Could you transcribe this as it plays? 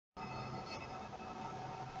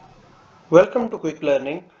Welcome to Quick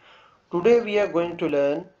Learning. Today we are going to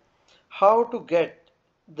learn how to get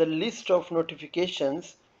the list of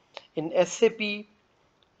notifications in SAP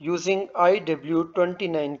using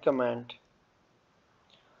IW29 command.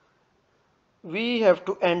 We have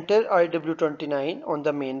to enter IW29 on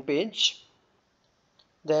the main page.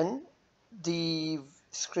 Then the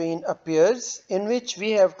screen appears in which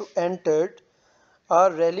we have to enter our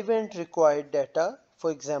relevant required data.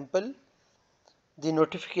 For example, the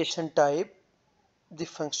notification type, the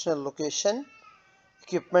functional location,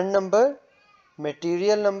 equipment number,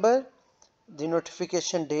 material number, the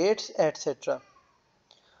notification dates, etc.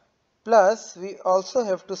 Plus, we also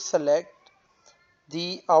have to select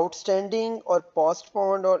the outstanding or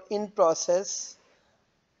postponed or in process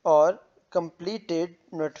or completed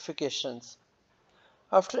notifications.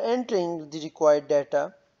 After entering the required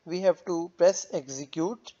data, we have to press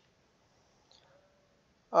execute.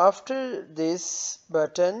 After this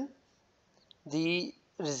button, the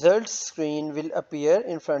results screen will appear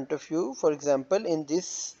in front of you. For example, in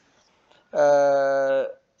this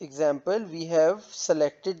example, we have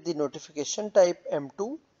selected the notification type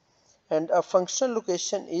M2 and a functional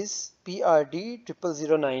location is PRD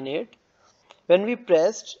 00098. When we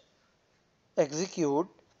pressed execute,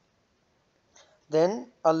 then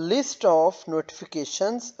a list of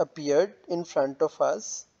notifications appeared in front of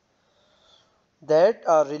us that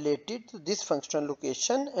are related to this functional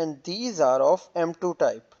location, and these are of M2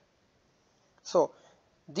 type. So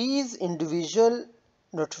these individual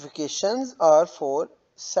notifications are for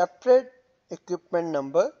separate equipment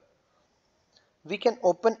number. We can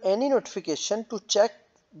open any notification to check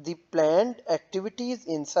the planned activities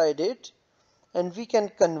inside it, and we can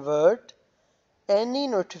convert any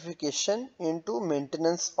notification into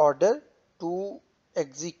maintenance order to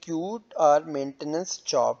execute our maintenance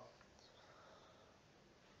job.